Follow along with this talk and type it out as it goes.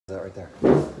That right there.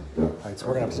 All right, so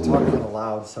we're gonna have to talk kind of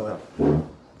loud, so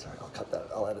sorry, I'll cut that.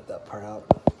 I'll edit that part out.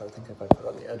 But I think if I put it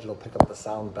on the edge, it'll pick up the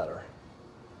sound better.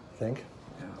 Think?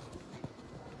 Yeah.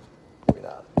 Maybe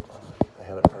not. I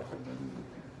had it perfect.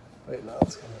 Wait, no,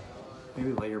 it's gonna.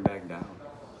 Maybe lay your back down.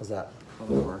 How's that?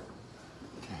 That'll work.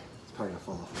 Okay, it's probably gonna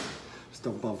fall off. Just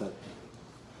don't bump it.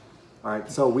 All right,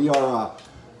 so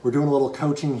we're doing a little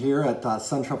coaching here at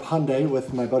Suntrop Hyundai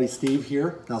with my buddy Steve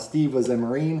here. Now, Steve was a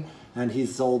Marine, and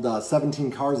he's sold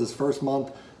 17 cars his first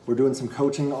month. We're doing some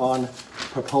coaching on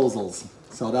proposals.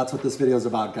 So that's what this video is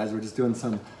about, guys. We're just doing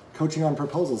some coaching on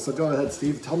proposals. So go ahead,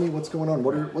 Steve. Tell me what's going on.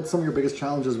 What's some of your biggest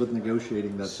challenges with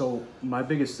negotiating this? So my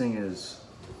biggest thing is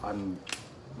I'm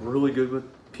really good with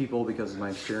people because of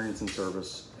my experience in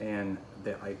service, and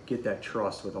that I get that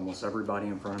trust with almost everybody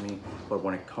in front of me. But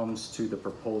when it comes to the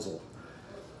proposal,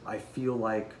 I feel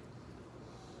like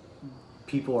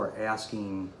people are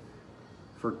asking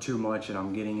for too much, and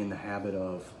I'm getting in the habit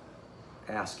of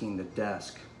asking the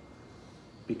desk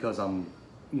because I'm,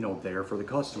 there for the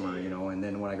customer, and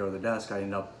then when I go to the desk, I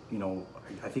end up,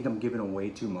 I think I'm giving away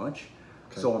too much.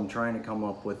 Okay. So I'm trying to come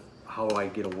up with how I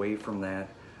get away from that,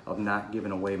 of not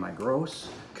giving away my gross.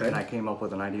 Okay. And I came up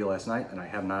with an idea last night, and I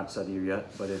have not said to you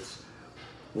yet, but it's,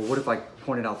 well, what if I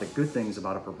pointed out the good things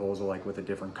about a proposal, like with a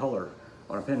different color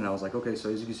on a pin? And I was like, okay,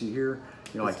 so as you can see here,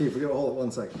 like— Steve, hold it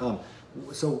 1 second.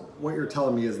 So what you're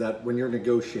telling me is that when you're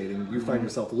negotiating, you find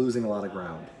yourself losing a lot of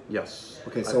ground. Yes.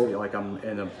 Okay, so I feel like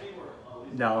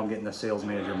now I'm getting the sales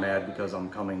manager mad because I'm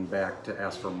coming back to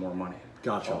ask for more money.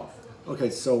 Gotcha. Okay,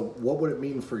 so what would it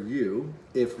mean for you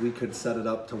if we could set it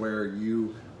up to where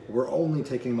you were only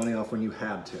taking money off when you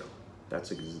had to?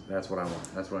 That's what I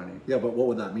want. That's what I need. Yeah, but what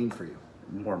would that mean for you?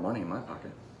 More money in my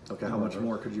pocket. Okay, how much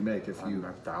more could you make if you?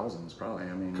 Thousands, probably.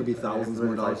 I mean, could be thousands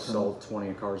more dollars. If I sold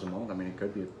 20 cars a month, I mean, it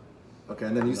could be. Okay,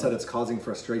 and then you said it's causing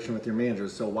frustration with your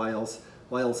managers. So why else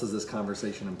is this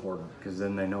conversation important? Because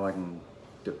then they know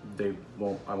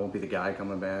I won't be the guy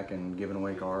coming back and giving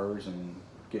away cars and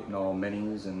getting all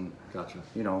minis and. Gotcha.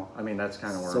 I mean, that's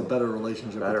kind of where. So better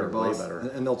relationship with your boss, way better.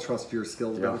 And they'll trust your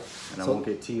skills better. And I won't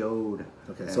get TO'd.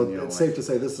 Okay, so it's safe to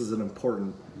say this is an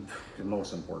important. The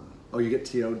most important. Oh, you get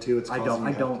TO'd too? I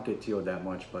don't get TO'd that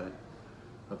much, but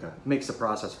okay, makes the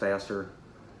process faster,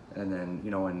 and then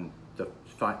and the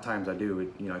 5 times I do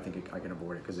it, I think I can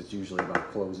avoid it because it's usually about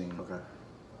closing. Okay.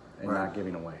 And not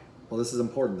giving away. Well, this is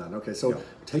important then. Okay, so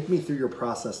take me through your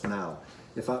process now.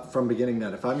 From beginning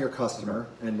then, if I'm your customer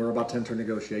and we're about to enter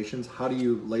negotiations, how do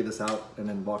you lay this out and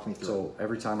then walk me through? So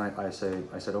every time I said,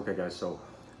 okay, guys, so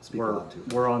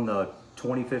we're on the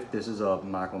 25th. This is a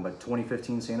mock one, but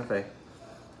 2015 Santa Fe.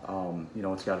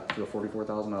 It's got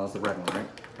 44,000 miles, the red one,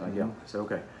 right? Yeah. I said,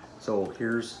 okay. So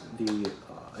here's the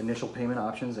initial payment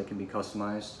options that can be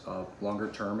customized, longer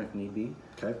term if need be.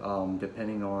 Okay.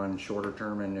 Depending on shorter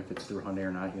term and if it's through Hyundai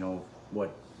or not,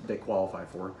 what they qualify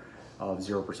for, 0%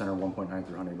 or 1.9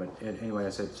 through Hyundai. But anyway,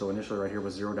 I said, so initially right here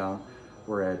was 0 down.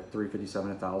 We're at 357,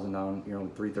 1,000 down,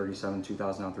 337,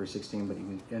 2,000 down, 316. But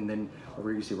and then over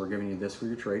here you see we're giving you this for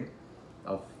your trade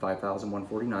of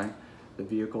 5,149. The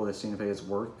vehicle that Santa Fe is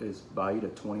valued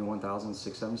at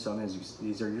 21,677.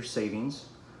 These are your savings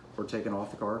for taking off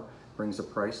the car. Brings the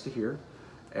price to here.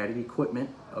 Added equipment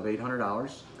of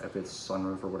 $800 if it's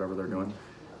sunroof or whatever they're doing.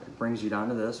 It brings you down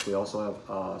to this. We also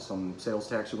have some sales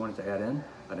tax we wanted to add in,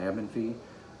 an admin fee,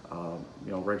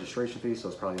 registration fee, so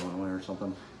it's probably Illinois or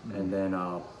something. And then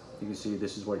you can see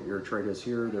this is what your trade is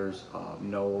here. There's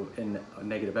no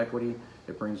negative equity.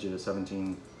 It brings you to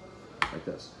 17 like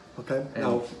this. Okay. And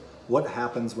now, what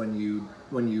happens when you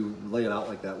lay it out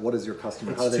like that? What is your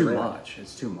customer? It's too much.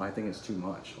 It's too. I think it's too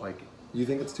much. Like. You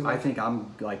think it's too much? I think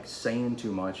I'm like saying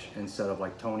too much instead of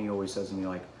like Tony always says to me,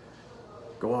 like,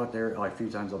 go out there, like a few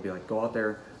times I'll be like, go out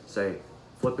there, say,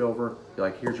 flip it over, be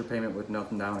like, here's your payment with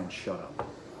nothing down, and shut up.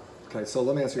 Okay, so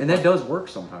let me ask you a question. And that does work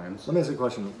sometimes. Let me ask you a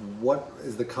question. What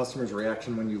is the customer's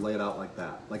reaction when you lay it out like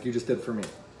that? Like you just did for me?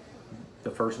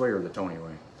 The first way or the Tony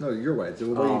way? No, your way. The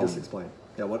way you just explained.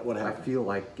 Yeah, what happened? I feel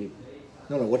like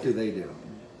No, what do they do?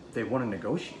 They want to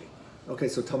negotiate. Okay,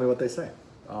 so tell me what they say.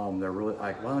 They're really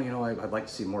like, well, I'd like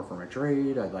to see more for my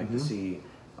trade. I'd like to see,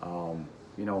 I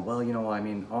mean,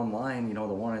 online, the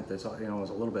one that's, is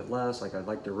a little bit less. Like, I'd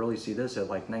like to really see this at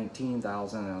like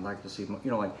 19,000, and I'd like to see,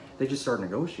 like they just start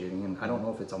negotiating, and I don't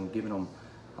know if it's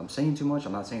I'm saying too much.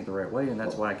 I'm not saying it the right way, and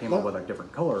that's why I came up with a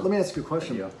different color. Let me ask you a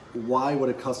question. Why would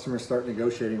a customer start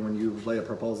negotiating when you lay a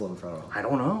proposal in front of them? I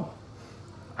don't know.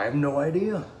 I have no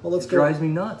idea. Well, it drives me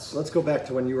nuts. Let's go back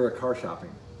to when you were car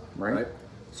shopping, right?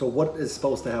 So what is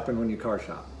supposed to happen when you car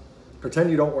shop?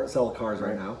 Pretend you don't sell cars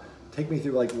right now. Take me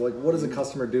through like what does a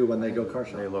customer do when they go car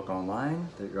shopping? They look online,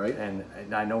 right? And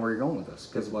I know where you're going with this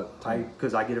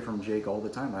because I get it from Jake all the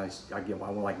time. I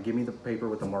want like give me the paper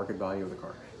with the market value of the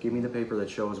car. Give me the paper that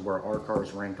shows where our car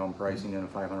is ranked on pricing in a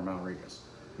 500-mile radius,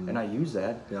 and I use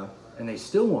that. Yeah. And they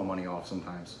still want money off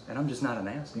sometimes, and I'm just not an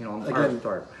ass. You know, I'm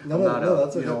sorry.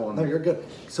 No, you're good.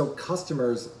 So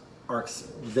customers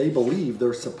they believe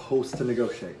they're supposed to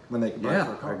negotiate when they buy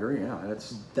for a car. I agree. Yeah,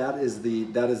 that is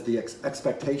the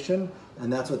expectation,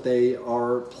 and that's what they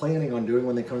are planning on doing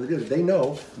when they come to the dealer. They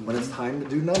know when it's time to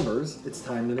do numbers, it's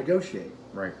time to negotiate.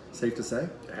 Right. Safe to say?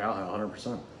 Yeah,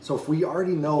 100%. So if we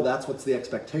already know that's what's the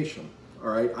expectation, all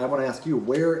right, I want to ask you,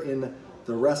 where in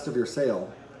the rest of your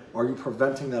sale are you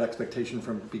preventing that expectation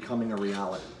from becoming a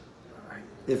reality,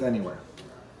 if anywhere?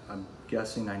 I'm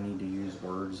guessing I need to use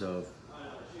words of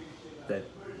that,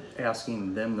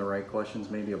 asking them the right questions,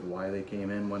 maybe of why they came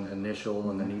in, when initial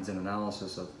and the needs and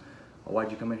analysis of, oh, why'd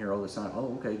you come in here all this time?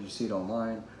 Oh, okay, did you see it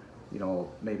online? You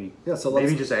know, maybe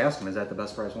maybe just ask them, is that the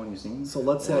best price one you've seen? So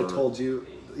let's say I told you,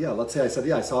 let's say I said,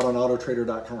 I saw it on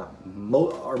autotrader.com.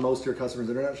 Are most of your customers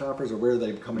internet shoppers, or where are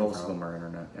they coming from? Most of them are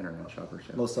internet shoppers.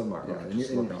 Yeah. Most of them are. Yeah,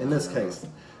 okay. In this case,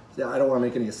 I don't want to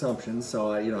make any assumptions, so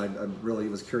I really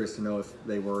was curious to know if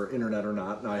they were internet or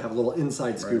not. Now I have a little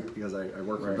inside scoop because I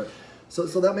work with them. But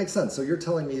so that makes sense. So you're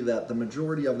telling me that the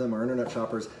majority of them are internet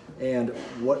shoppers, and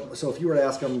so if you were to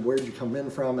ask them, where did you come in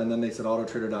from, and then they said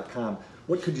autotrader.com,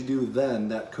 what could you do then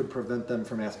that could prevent them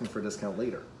from asking for a discount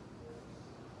later?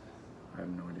 I have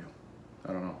no idea.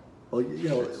 I don't know.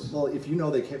 Well, if you know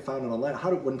they can't find it online,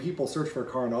 when people search for a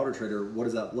car on AutoTrader, what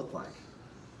does that look like?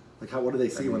 Like what do they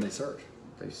see when they search?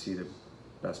 They see the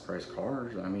best price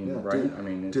cars. I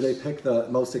mean, do they pick the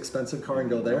most expensive car and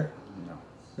go there?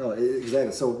 No,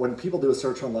 exactly. So when people do a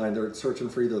search online, they're searching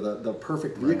for either the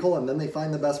perfect vehicle and then they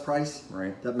find the best price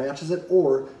that matches it,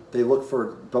 or they look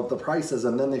for the prices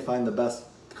and then they find the best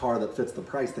car that fits the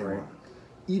price they want.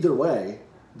 Either way,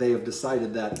 they have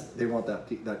decided that they want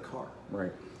that car.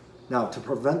 Right. Now, to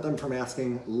prevent them from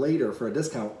asking later for a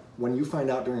discount, when you find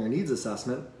out during your needs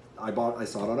assessment, I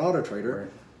saw it on AutoTrader,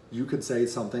 you could say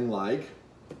something like,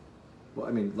 well,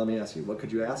 I mean, let me ask you, what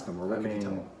could you ask them, or what could you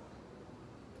tell them?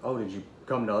 Oh, did you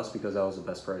come to us because that was the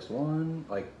best price one?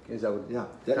 Like, is that what? Yeah,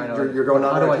 you're going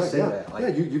on. How do I say that?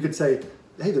 Like, you could say,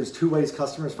 hey, there's two ways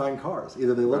customers find cars.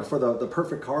 Either they look for the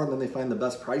perfect car and then they find the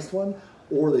best priced one,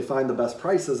 or they find the best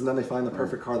prices and then they find the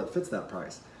perfect car that fits that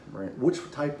price. Right. Which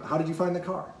type? How did you find the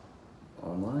car?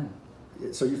 Online.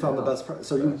 So you found the best price.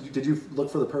 So did you look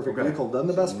for the perfect vehicle, then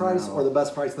the best price, or the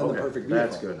best price, then the perfect vehicle?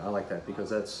 That's good. I like that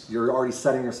because you're already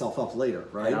setting yourself up later,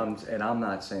 right? And I'm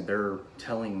not saying, they're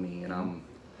telling me, and I'm.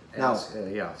 Now,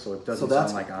 so it doesn't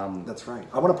sound like I'm... That's right.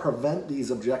 I want to prevent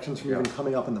these objections from even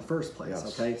coming up in the first place,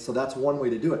 okay? So that's one way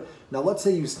to do it. Now, let's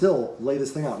say you still lay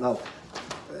this thing out. Now,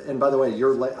 and by the way,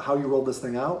 how you rolled this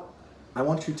thing out, I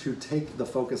want you to take the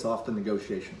focus off the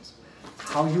negotiations.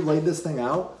 How you laid this thing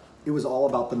out, it was all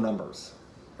about the numbers.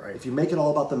 Right. If you make it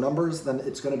all about the numbers, then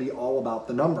it's going to be all about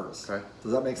the numbers. Okay.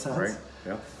 Does that make sense? Right.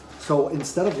 Yeah. So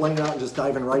instead of laying it out and just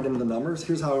diving right into the numbers,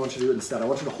 here's how I want you to do it instead. I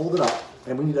want you to hold it up,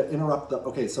 and we need to interrupt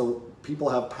so people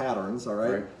have patterns, all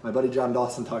right? My buddy John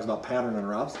Dawson talks about pattern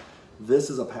interrupts. This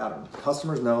is a pattern.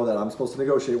 Customers know that I'm supposed to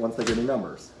negotiate once they give me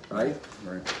numbers, right?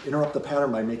 Interrupt the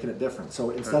pattern by making it different. So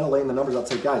instead of laying the numbers out,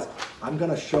 say, guys, I'm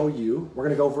gonna show you,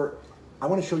 I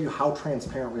wanna show you how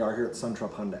transparent we are here at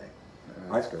Suntrup Hyundai.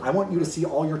 All right? I want you to see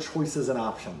all your choices and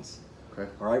options. Okay.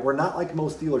 All right, we're not like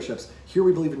most dealerships. Here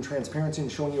we believe in transparency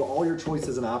and showing you all your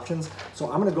choices and options.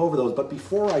 So I'm going to go over those, but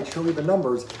before I show you the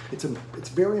numbers, it's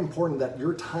very important that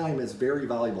your time is very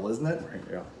valuable, isn't it? Right.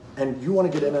 Yeah. And you want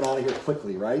to get in and out of here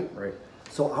quickly, right? Right.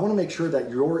 So I want to make sure that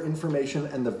your information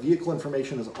and the vehicle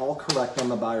information is all correct on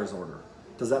the buyer's order.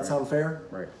 Does that sound fair?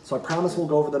 Right. So I promise we'll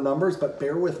go over the numbers, but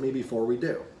bear with me before we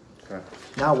do. Okay.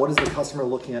 Now, what is the customer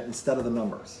looking at instead of the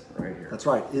numbers? Right here. That's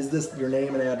right. Is this your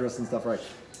name and address and stuff right?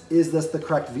 Is this the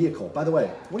correct vehicle? By the way,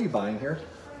 what are you buying here?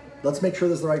 Let's make sure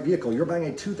this is the right vehicle. You're buying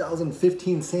a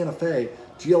 2015 Santa Fe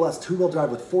GLS two-wheel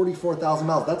drive with 44,000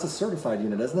 miles. That's a certified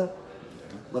unit, isn't it?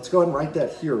 Let's go ahead and write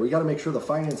that here. We got to make sure the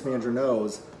finance manager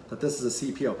knows that this is a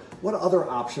CPO. What other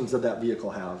options did that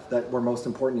vehicle have that were most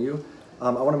important to you? I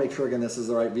want to make sure, again, this is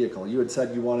the right vehicle. You had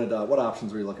said you wanted, what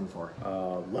options were you looking for?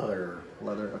 Leather.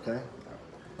 Leather, okay.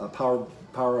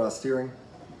 Power steering?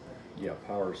 Yeah,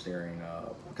 power steering.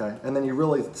 Okay, and then you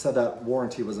really said that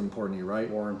warranty was important to you, right?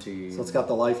 Warranty. So it's got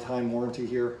the lifetime warranty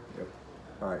here? Yep.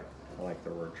 All right. I like the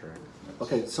word track.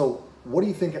 Okay, so what do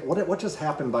you think, what just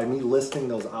happened by me listing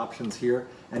those options here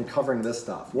and covering this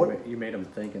stuff? You made them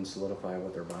think and solidify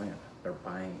what they're buying. they're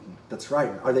buying. That's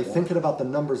right. Are they thinking about the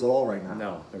numbers at all right now?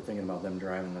 No, they're thinking about them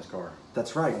driving this car.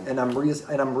 That's right. And I'm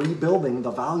rebuilding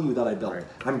the value that I built. Right.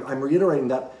 I'm reiterating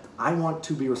that I want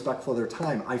to be respectful of their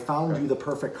time. I found you the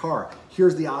perfect car.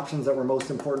 Here's the options that were most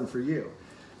important for you.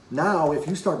 Now, if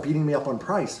you start beating me up on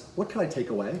price, what can I take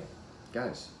away?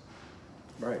 Guys,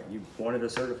 right, you wanted a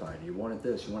certified, you wanted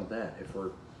this, you wanted that. If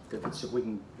we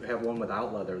can have one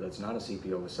without leather that's not a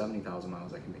CPO with 70,000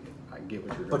 miles, I get what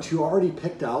you're doing. But you already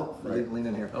picked out, right. lean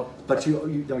in here. Oh, but no,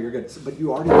 you're good. But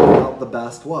you already picked out the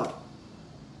best what?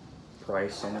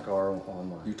 Price on the car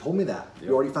online. You told me that. Yep.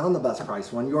 You already found the best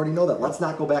price one. You already know that. Let's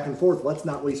not go back and forth. Let's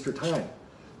not waste your time.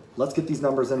 Let's get these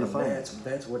numbers into finance.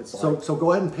 That's what it's like. So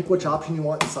go ahead and pick which option you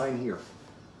want and sign here.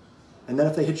 And then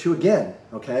if they hit you again,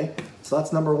 okay? So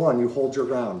that's number one, you hold your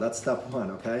ground. That's step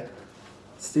one, okay?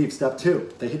 Steve, step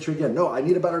two, they hit you again. No, I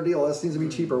need a better deal. This needs to be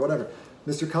cheaper, whatever.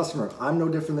 Mr. Customer, I'm no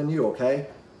different than you, okay?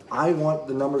 I want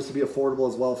the numbers to be affordable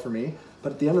as well for me.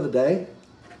 But at the end of the day,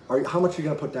 how much are you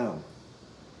gonna put down?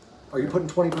 Are you putting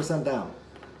 20% down?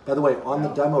 By the way, on the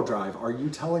demo drive, are you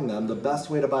telling them the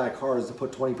best way to buy a car is to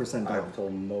put 20% down? I've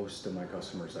told most of my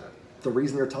customers that. The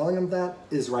reason you're telling them that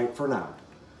is right for now.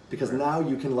 Because now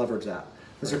you can leverage that.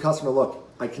 Mr. Customer, look,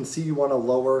 I can see you want to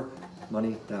lower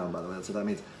money down, by the way, that's what that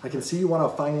means. I can see you want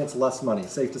to finance less money,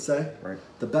 safe to say? Right.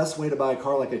 The best way to buy a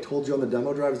car, like I told you on the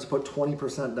demo drive, is to put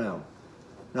 20% down.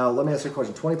 Now, let me ask you a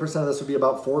question. 20% of this would be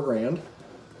about $4,000.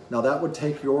 Now that would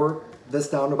take this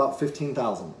down to about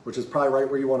 15,000, which is probably right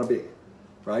where you want to be,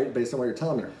 right? Based on what you're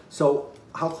telling me. So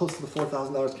how close to the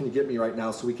 $4,000 can you get me right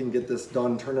now so we can get this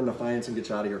done, turn into finance, and get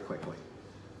you out of here quickly?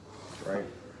 Right.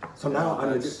 So now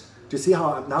do you see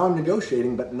how now I'm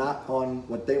negotiating, but not on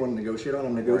what they want to negotiate on?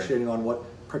 I'm negotiating on what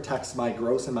protects my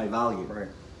gross and my value. Right.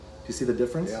 Do you see the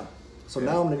difference? Yeah. So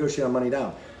now I'm negotiating on money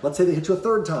down. Let's say they hit you a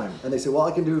third time and they say, well,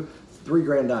 I can do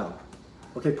 $3,000 down.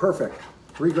 Okay, perfect.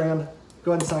 $3,000,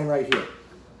 go ahead and sign right here.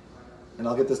 And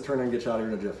I'll get this turned and get you out of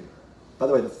here in a jiffy. By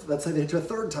the way, let's say they hit you a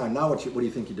third time. Now what do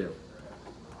you think you do?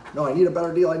 No, I need a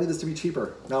better deal. I need this to be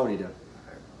cheaper. Now what do you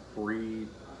do?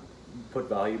 Put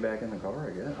value back in the car,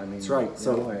 I guess. I mean, that's right.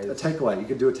 So a takeaway. You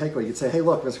could do a takeaway. You could say, hey,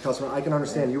 look, Mr. Customer, I can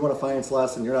understand you want to finance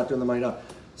less and you're not doing the money down.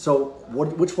 So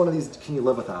which one of these can you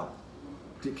live without?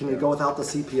 Can you go without the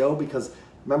CPO? Because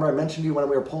remember I mentioned to you when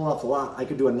we were pulling off the lot, I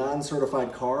could do a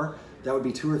non-certified car. That would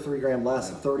be $2 or $3,000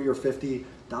 less, $30 or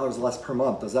 $50 less per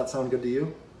month. Does that sound good to you?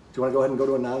 Do you want to go ahead and go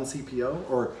to a non-CPO?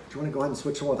 Or do you want to go ahead and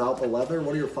switch one without the leather?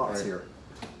 What are your thoughts here?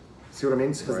 See what I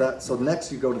mean? So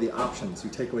next you go to the options. You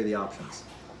take away the options.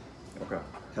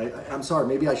 Okay. I'm sorry,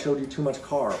 maybe I showed you too much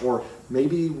car, or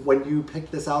maybe when you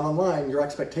picked this out online, your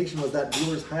expectation was that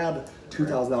dealers had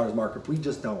 $2,000 markup. We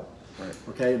just don't. Right.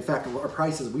 Okay. In fact, our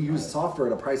prices, we use software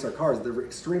to price our cars. They're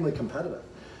extremely competitive.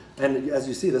 And as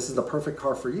you see, this is the perfect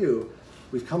car for you.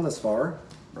 We've come this far.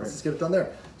 Let's just get it done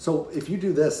there. So if you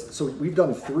do this, so we've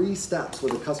done 3 steps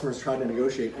where the customer's trying to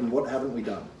negotiate, and what haven't we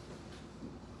done?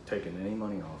 Taken any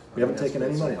money off. We haven't taken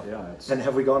any money off. Yeah. And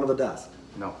have we gone to the desk?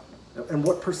 No. And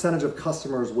what percentage of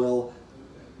customers what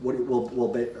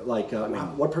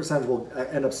percentage will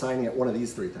end up signing at one of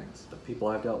these 3 things? The people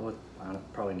I've dealt with,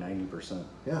 probably 90%.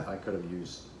 Yeah. I could have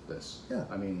used this. Yeah.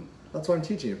 I mean, that's what I'm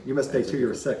teaching you. You missed day 2, you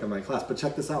were sick in my class. But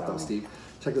check this out though, Steve.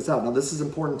 Check this out. Now this is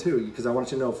important too, because I want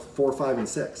you to know 4, 5, and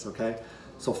 6, okay?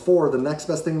 So 4, the next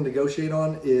best thing to negotiate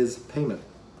on is payment.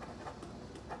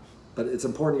 But it's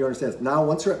important you understand this. Now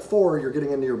once you're at 4, you're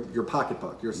getting into your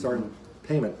pocketbook. You're starting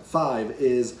payment. 5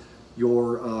 is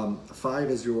your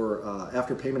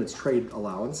after payment, it's trade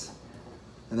allowance.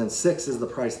 And then 6 is the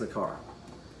price of the car.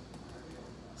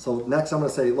 So next I'm going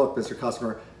to say, look, Mr.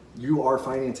 Customer, you are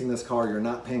financing this car. You're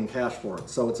not paying cash for it.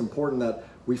 So it's important that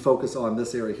we focus on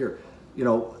this area here. You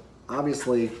know,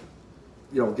 obviously,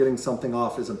 you know, getting something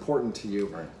off is important to you.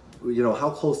 Right. You know, how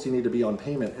close do you need to be on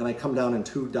payment? And I come down in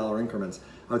 $2 increments.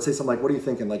 I would say something like, what are you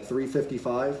thinking, like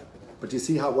 $355? But do you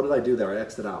see what did I do there? I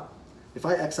X'd it out. If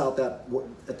I X out that,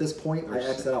 at this point, I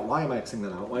X that out. Why am I Xing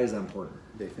that out? Why is that important?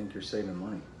 They think you're saving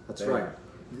money. That's right.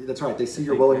 That's right. They see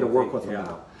you're willing to work with them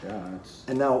now. Yeah.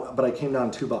 And now, but I came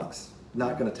down $2.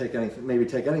 Not going to take anything, maybe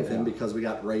take anything because we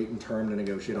got rate and term to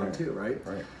negotiate on too, right?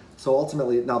 Right. So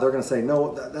ultimately, now they're going to say,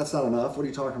 no, that's not enough. What are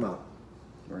you talking about?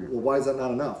 Right. Well, why is that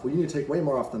not enough? Well, you need to take way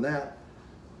more off than that.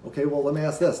 Okay, well, let me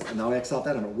ask this. And now I X out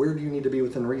that number. Where do you need to be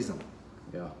within reason?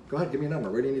 Yeah. Go ahead, give me a number.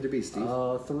 Where do you need to be, Steve?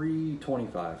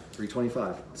 325.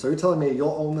 325. So you're telling me you'll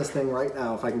own this thing right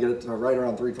now if I can get it to right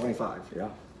around 325? Yeah.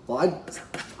 Well,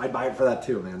 I'd buy it for that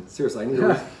too, man. Seriously, I need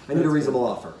a reasonable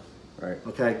offer. Right.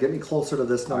 Okay, get me closer to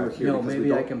this number here. No,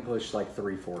 maybe I can push like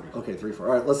 340. Okay, 340.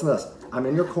 All right, listen to this. I'm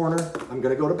in your corner. I'm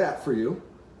going to go to bat for you.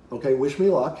 Okay, wish me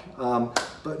luck.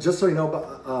 But just so you know,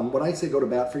 when I say go to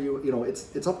bat for you,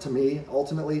 it's up to me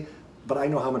ultimately. But I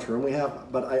know how much room we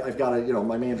have. But I've got to,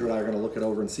 my manager and I are going to look it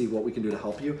over and see what we can do to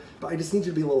help you. But I just need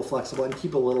you to be a little flexible and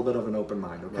keep a little bit of an open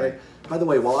mind. Okay. Right. By the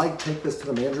way, while I take this to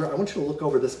the manager, I want you to look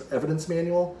over this evidence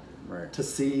manual to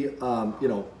see,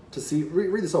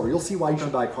 read this over. You'll see why you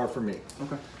should buy a car from me.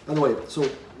 Okay. By the way, so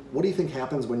what do you think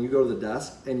happens when you go to the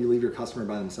desk and you leave your customer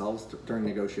by themselves during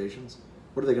negotiations?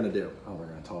 What are they going to do? Oh, they're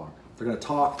going to talk. They're going to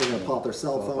talk. They're going to pull out their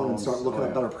cell phone and start looking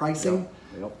at better pricing.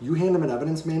 Yep. You hand them an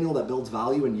evidence manual that builds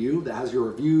value in you, that has your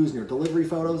reviews and your delivery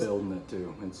photos. Building it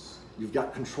too. You've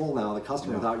got control now of the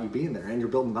customer without you being there, and you're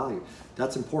building value.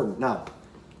 That's important. Now,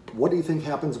 what do you think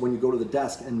happens when you go to the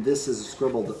desk and this is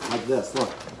scribbled like this? Look,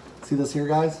 see this here,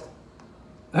 guys?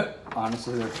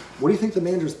 Honestly, what do you think the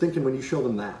manager's thinking when you show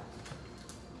them that?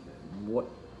 What?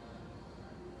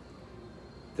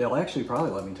 They'll actually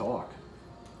probably let me talk.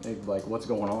 Like, what's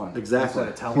going on? Exactly. Instead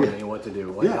of telling me what to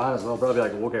do. Like, might as well probably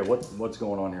like, okay, what's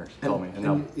going on here? Tell me. And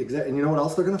you know what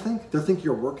else they're going to think? They'll think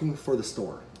you're working for the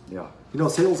store. Yeah.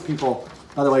 Salespeople,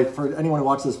 by the way, for anyone who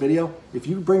watches this video, if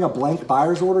you bring a blank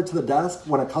buyer's order to the desk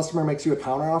when a customer makes you a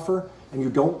counteroffer and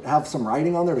you don't have some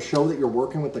writing on there to show that you're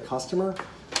working with the customer,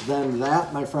 then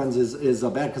that, my friends, is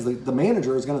bad, because the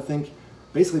manager is going to think,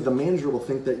 basically the manager will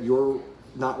think that you're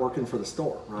not working for the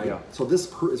store, right? Yeah. So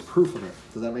this is proof of it.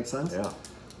 Does that make sense? Yeah.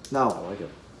 Now, I like it.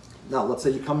 Now, let's say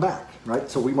you come back, right?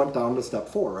 So we went down to step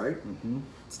 4, right? Mm-hmm.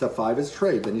 Step 5 is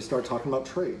trade. Then you start talking about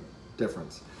trade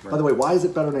difference. Right. By the way, why is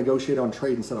it better to negotiate on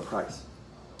trade instead of price?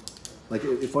 Like,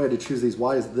 if I had to choose these,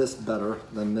 why is this better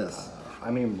than this? I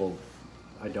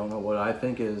don't know. What I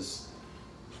think is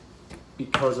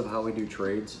because of how we do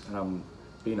trades, and I'm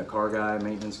being a car guy,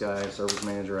 maintenance guy, service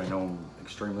manager, I know them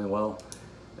extremely well.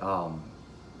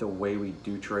 The way we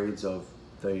do trades of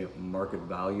the market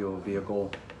value of a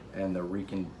vehicle and the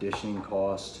reconditioning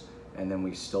cost, and then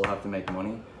we still have to make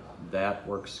money, that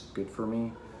works good for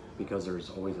me because there's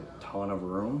always a ton of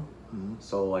room. Mm-hmm.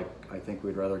 So I think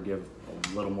we'd rather give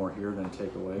a little more here than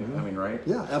take away. Mm-hmm. I mean, right?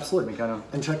 Yeah, absolutely.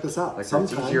 And check this out.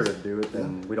 Sometimes it's easier to do it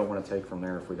than we don't want to take from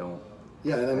there if we don't.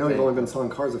 Yeah, and I know you've only been selling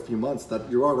cars a few months.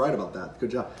 That you are right about that.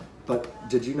 Good job. But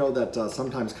did you know that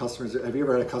sometimes customers? Have you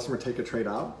ever had a customer take a trade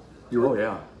out?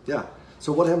 Yeah. Yeah.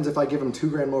 So what happens if I give them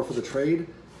 $2,000 more for the trade?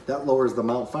 That lowers the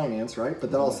amount financed, right?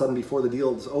 But then all of a sudden, before the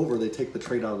deal's over, they take the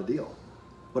trade out of the deal.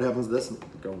 What happens? This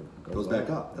goes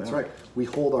back up. That's right. We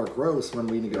hold our gross when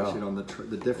we negotiate on the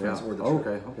difference or the trade.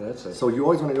 Okay, that's it. So you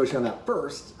always want to negotiate on that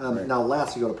first. Now,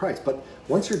 last you go to price. But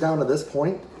once you're down to this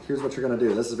point, here's what you're going to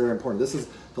do. This is very important. This is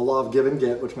the law of give and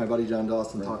get, which my buddy John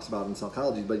Dawson talks about in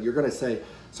psychology. But you're going to say,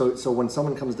 so when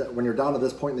someone comes down, when you're down to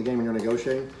this point in the game and you're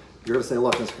negotiating, you're going to say,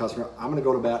 look, Mr. Customer, I'm going to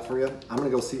go to bat for you. I'm going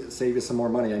to go save you some more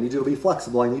money. I need you to be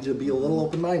flexible. I need you to be a little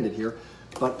open-minded here.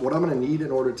 But what I'm going to need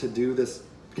in order to do this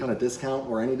kind of discount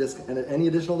or any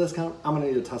additional discount, I'm going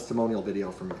to need a testimonial video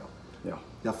from you. Yeah.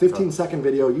 Now, 15-second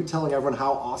video, you telling everyone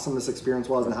how awesome this experience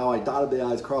was and how I dotted the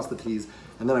I's, crossed the T's,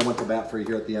 and then I went to bat for you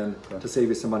here at the end to save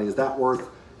you some money. Is that worth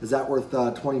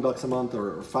 $20 a month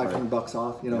or $500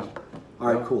 off?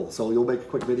 All right, cool. So you'll make a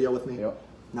quick video with me. Yep.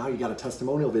 Now you got a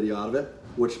testimonial video out of it,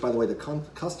 which, by the way, the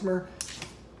customer,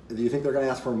 do you think they're going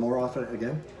to ask for more often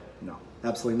again? No.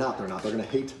 Absolutely not. They're not. They're going to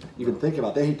hate even thinking about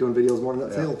it. They hate doing videos more than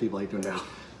salespeople hate doing videos.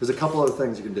 There's a couple other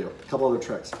things you can do, a couple other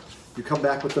tricks. You come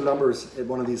back with the numbers at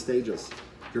one of these stages.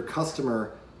 Your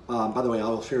customer, by the way, I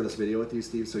will share this video with you,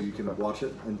 Steve, so you can watch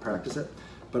it and practice it.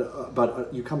 But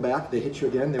you come back, they hit you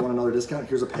again, they want another discount.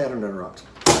 Here's a pattern interrupt.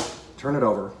 Turn it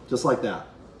over, just like that.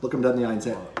 Look them dead in the eye and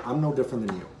say, I'm no different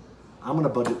than you. I'm going to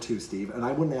budget too, Steve, and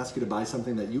I wouldn't ask you to buy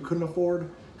something that you couldn't afford,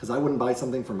 because I wouldn't buy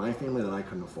something for my family that I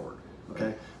couldn't afford,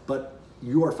 okay? But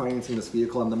you are financing this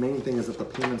vehicle, and the main thing is that the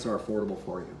payments are affordable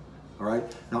for you, all right?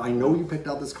 Now, I know you picked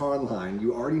out this car online.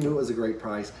 You already knew it was a great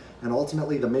price, and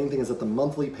ultimately, the main thing is that the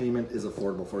monthly payment is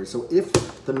affordable for you. So if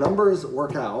the numbers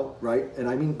work out, right, and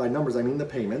I mean by numbers, I mean the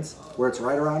payments, where it's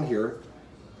right around here.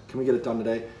 Can we get it done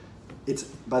today? It's,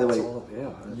 by the way,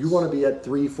 you want to be at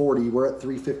 340, we're at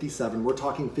 357. We're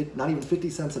talking not even 50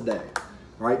 cents a day,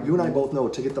 right? You and I both know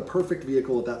to get the perfect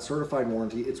vehicle with that certified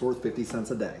warranty, it's worth 50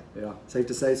 cents a day. Yeah. Safe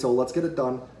to say. So let's get it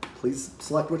done. Please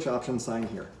select which option, sign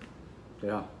here.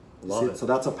 Yeah, love it. So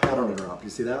that's a pattern interrupt. You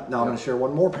see that? Now I'm going to share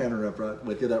one more pattern interrupt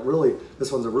with you that really,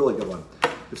 this one's a really good one.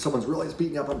 If someone's really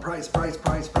beating you up on price,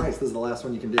 this is the last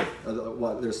one you can do.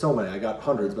 Well, there's so many. I got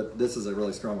hundreds, but this is a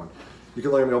really strong one. You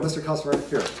can let them go, Mr. Customer,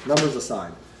 here, numbers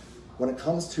aside. When it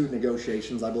comes to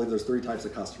negotiations, I believe there's 3 types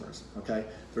of customers, okay?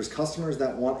 There's customers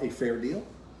that want a fair deal,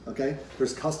 okay?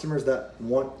 There's customers that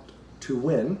want to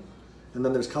win, and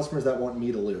then there's customers that want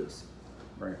me to lose,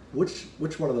 Right.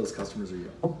 Which one of those customers are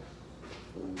you? Love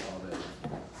it.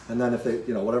 And then if they,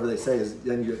 whatever they say is,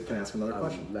 then you can ask another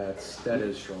question. That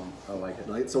is strong. I like it.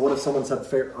 Right. So what if someone said,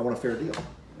 I want a fair deal?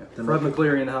 Yeah. Then Fred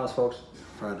McCleary in the house, folks.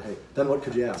 Fred, hey. Then what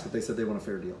could you ask if they said they want a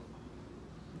fair deal?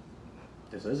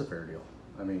 This is a fair deal.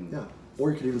 I mean. Yeah. Or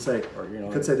you could even say,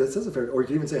 could say this is a fair, or you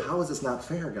could even say, how is this not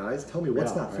fair, guys? Tell me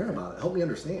what's not fair about it. Help me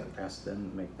understand. Ask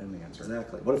them, make them the answer.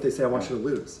 Exactly. What if they say, I want you to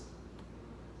lose?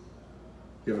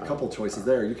 You have a couple choices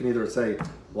there. You can either say,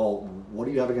 well, what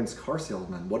do you have against car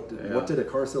salesmen? What did a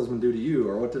car salesman do to you?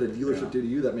 Or what did a dealership do to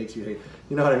you that makes you hate?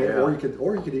 You know what I mean? Yeah.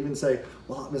 Or you could even say,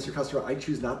 well, Mr. Customer, I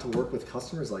choose not to work with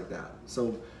customers like that.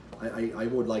 So I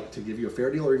would like to give you a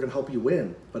fair deal or even help you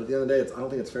win. But at the end of the day, I don't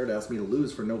think it's fair to ask me to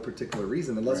lose for no particular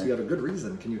reason unless you have a good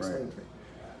reason. Can you explain it to me?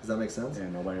 Does that make sense? Yeah,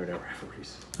 nobody would ever have a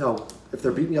reason. Now, if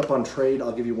they're beating you up on trade,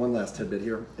 I'll give you one last tidbit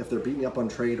here. If they're beating you up on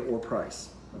trade or price,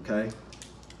 okay,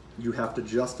 you have to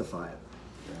justify it.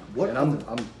 Yeah. And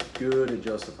I'm good at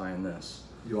justifying this.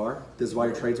 You are? This is why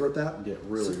your trade's worth that? Yeah,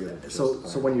 really good. So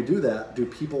when you do that, do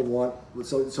people want,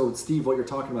 so Steve, what you're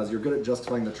talking about is you're good at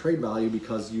justifying the trade value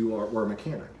because we're a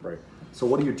mechanic. Right. So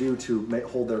what do you do to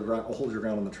hold your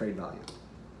ground on the trade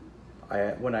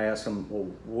value? When I ask them,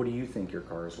 well, what do you think your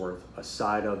car is worth,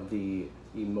 aside of the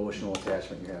emotional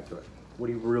attachment you have to it? What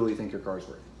do you really think your car is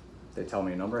worth? They tell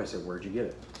me a number, I say, where'd you get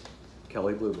it?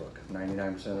 Kelley Blue Book,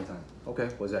 99% of the time. Okay,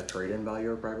 was that trade-in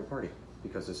value or private party?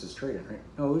 Because this is trade-in, right?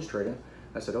 No, it was trade-in.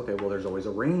 I said, okay, well, there's always a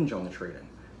range on the trade-in.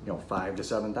 5,000 to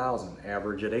 7,000,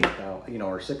 average at 8,000,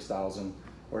 or 6,000,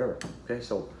 whatever. Okay,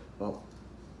 so, well,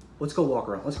 let's go walk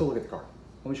around. Let's go look at the car.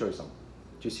 Let me show you something.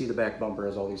 Do you see the back bumper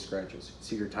has all these scratches?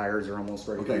 See your tires are almost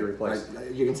ready to be replaced.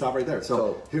 You can stop right there.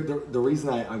 So here, the reason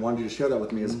I wanted you to share that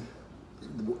with me is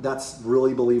that's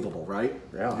really believable, right?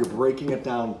 Yeah. You're breaking it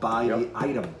down by the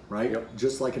item, right? Yep.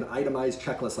 Just like an itemized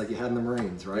checklist like you had in the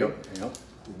Marines, right? Yep.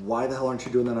 Why the hell aren't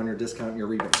you doing that on your discount and your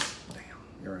rebates? Damn,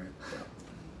 you're right.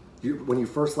 Yeah. When you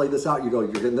first laid this out, you go,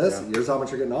 you're getting this, here's how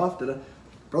much you're getting off.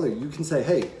 Brother, you can say,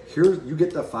 hey, here you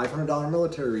get the $500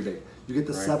 military rebate. You get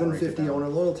the $750 owner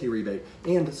loyalty rebate.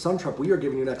 And SunTruck, we are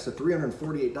giving you an extra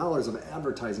 $348 of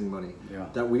advertising money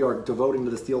that we are devoting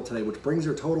to this deal today, which brings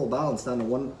your total balance down to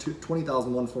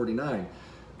 $20,149.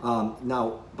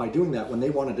 Now, by doing that, when they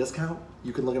want a discount,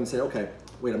 you can look at them and say, okay,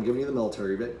 wait, I'm giving you the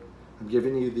military rebate. I'm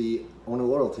giving you the owner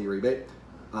loyalty rebate.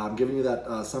 I'm giving you that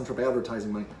SunTruck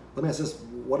advertising money. Let me ask this,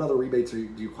 what other rebates do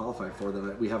you qualify for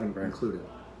that we haven't included?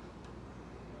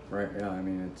 Right, yeah, I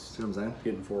mean, it's See what I'm saying?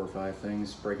 getting 4 or 5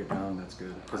 things, break it down, that's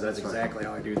good. Because that's exactly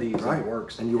how I do these, Right. and it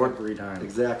works And you weren't 3 times.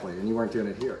 Exactly, and you weren't doing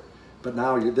it here. But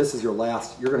now this is your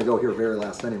last, you're gonna go here very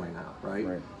last anyway now, right?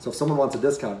 So if someone wants a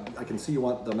discount, I can see you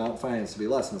want the amount financed to be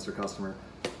less, Mr. Customer.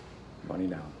 Money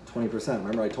down. 20%,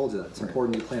 remember I told you that. It's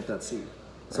important you plant that seed.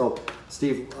 So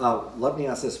Steve, let me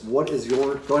ask this, go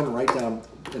ahead and write down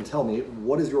and tell me,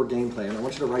 what is your game plan? I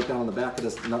want you to write down on the back of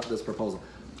this proposal.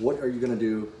 What are you gonna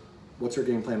do? What's your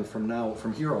game plan from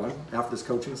here on, after this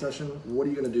coaching session? What are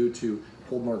you going to do to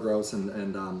hold more gross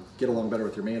and get along better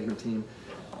with your management team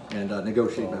and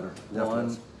negotiate better?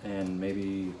 One, and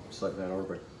maybe select that over,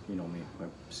 but you know me, my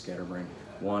scatterbrain.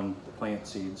 1, plant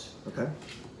seeds. Okay,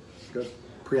 good.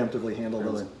 Preemptively handle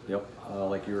those. Yep,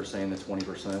 like you were saying, the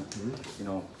 20%.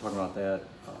 Talking about that.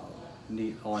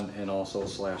 And also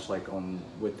 / like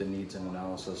with the needs and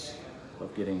analysis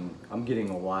of I'm getting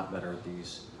a lot better at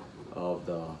these, of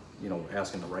the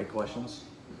asking the right questions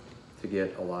to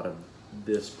get a lot of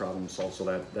this problem solved.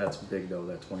 So that's big though,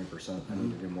 that 20% I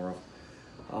need to do more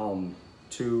of.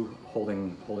 2,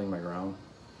 holding my ground.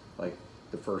 Like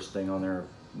the first thing on there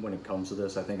when it comes to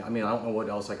this, I don't know what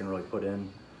else I can really put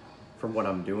in from what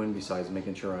I'm doing besides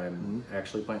making sure I'm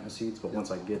actually planting the seeds. But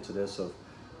once I get to this of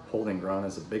holding ground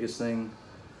is the biggest thing.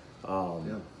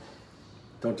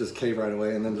 Don't just cave right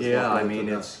away and then just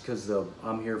it's because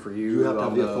I'm here for you. You have to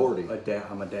have the authority.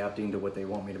 I'm adapting to what they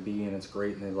want me to be, and it's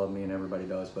great, and they love me, and everybody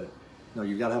does. But no,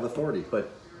 you got to have authority.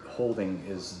 But holding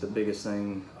is the biggest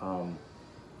thing.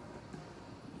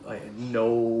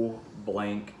 No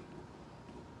blank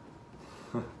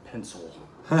pencil.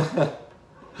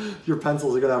 Your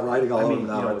pencils are gonna have writing all over them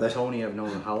now. Tony, I've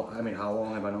known how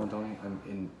long have I known Tony?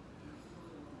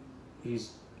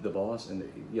 He's the boss, and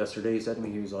yesterday he said to me,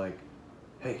 he was like,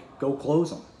 hey, go close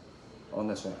them on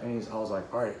this one. And I was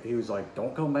like, all right. He was like,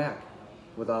 don't come back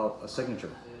without a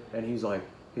signature. And he's like,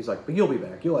 but you'll be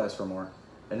back. You'll ask for more.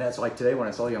 And that's like today when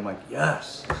I saw you, I'm like,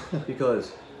 yes,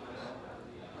 because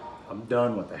I'm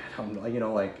done with that. I'm,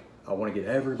 I want to get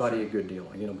everybody a good deal,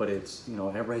 but it's,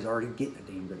 everybody's already getting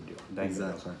a damn good deal.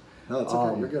 Exactly. No, it's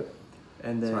okay. You're good.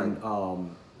 And then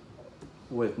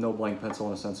with no blank pencil,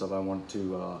 in a sense of I want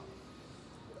to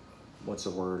what's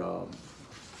the word?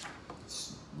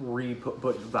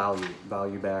 Put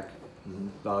value back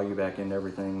into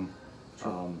everything.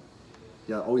 Sure.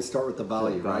 Yeah, always start with the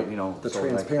value, right? You know, the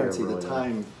transparency, really the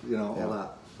time, you know, yeah. all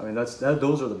that. I mean,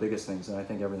 those are the biggest things, and I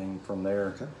think everything from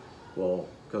there. Okay. Well,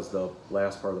 because the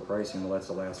last part of the pricing, well, that's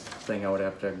the last thing I would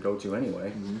have to go to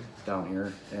anyway down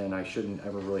here, and I shouldn't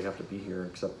ever really have to be here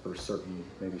except for certain,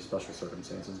 maybe special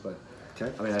circumstances. But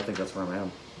okay. I mean, I think that's where I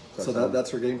am. So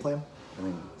that's your game plan? I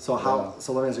mean, so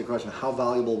so let me ask you a question. How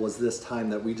valuable was this time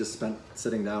that we just spent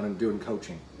sitting down and doing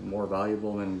coaching? More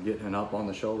valuable than getting up on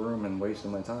the showroom and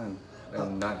wasting my time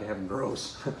and not having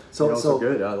gross. So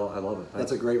good. I love it.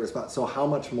 That's a great response. So how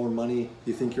much more money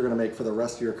do you think you're going to make for the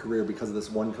rest of your career because of this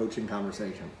one coaching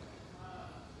conversation?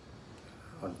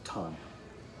 A ton.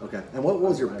 Okay. And what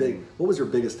was your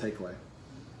biggest takeaway?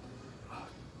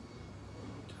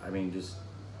 I mean, just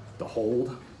the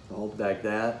hold like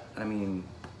that. I mean,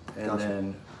 and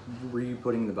then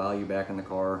putting the value back in the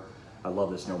car. I love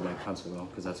this no blank pencil though,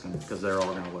 because they're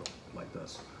all gonna look like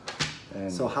this. And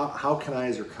so how can I,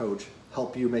 as your coach,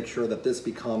 help you make sure that this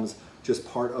becomes just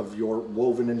part of your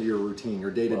woven into your routine,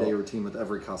 your day-to-day routine with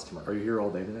every customer? Are you here all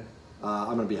day today?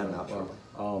 I'm gonna be heading out shortly.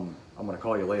 I'm gonna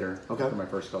call you later okay. after my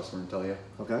first customer and tell you.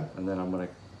 Okay. And then I'm gonna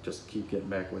just keep getting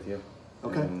back with you.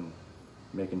 Okay. And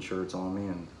making sure it's on me.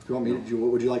 And do you want me to?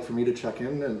 Would you like for me to check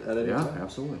in at any time? Yeah,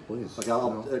 absolutely, please. Like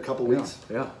a couple weeks.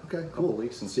 Yeah. Okay. Cool. A couple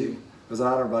weeks and see. It was an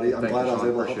honor, buddy. I'm glad I was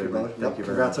able to help you, brother. Thank you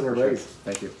very Congrats much. on your raise.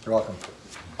 Thank you. You're welcome.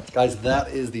 Guys,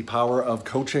 that is the power of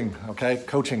coaching, okay?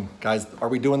 Coaching. Guys, are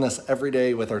we doing this every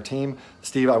day with our team?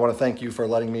 Steve, I want to thank you for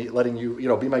letting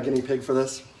you, be my guinea pig for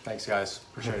this. Thanks, guys.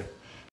 Appreciate it.